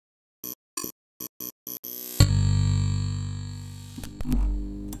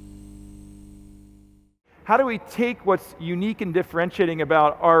how do we take what's unique and differentiating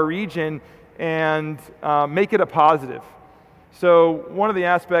about our region and make it a positive? So one of the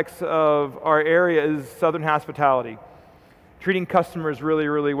aspects of our area is Southern hospitality, treating customers really,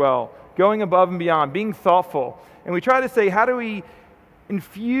 really well, going above and beyond, being thoughtful. And we try to say, how do we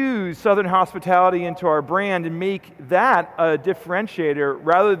infuse Southern hospitality into our brand and make that a differentiator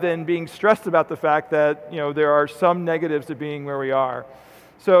rather than being stressed about the fact that there are some negatives to being where we are.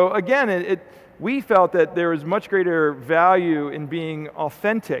 So again, we felt that there was much greater value in being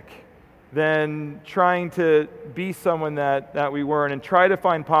authentic than trying to be someone that we weren't, and try to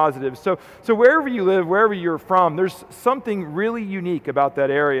find positives. So wherever you live, wherever you're from, there's something really unique about that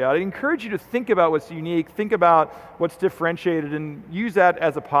area. I encourage you to think about what's unique, think about what's differentiated, and use that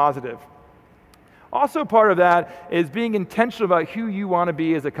as a positive. Also part of that is being intentional about who you want to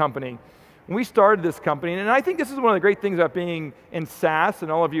be as a company. When we started this company, and I think this is one of the great things about being in SaaS,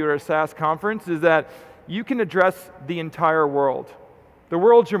 and all of you at our SaaS conference, is that you can address the entire world. The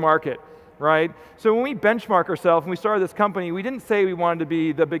world's your market. Right? So when we benchmark ourselves, when we started this company, we didn't say we wanted to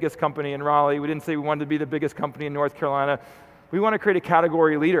be the biggest company in Raleigh. We didn't say we wanted to be the biggest company in North Carolina. We want to create a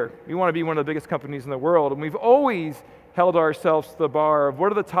category leader. We want to be one of the biggest companies in the world. And we've always held ourselves to the bar of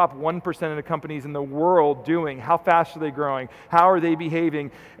what are the top 1% of the companies in the world doing? How fast are they growing? How are they behaving?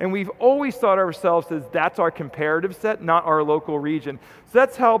 And we've always thought of ourselves as that's our comparative set, not our local region. So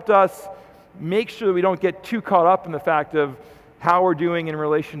that's helped us make sure that we don't get too caught up in the fact of how we're doing in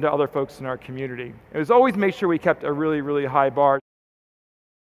relation to other folks in our community. It was always make sure we kept a really, really high bar.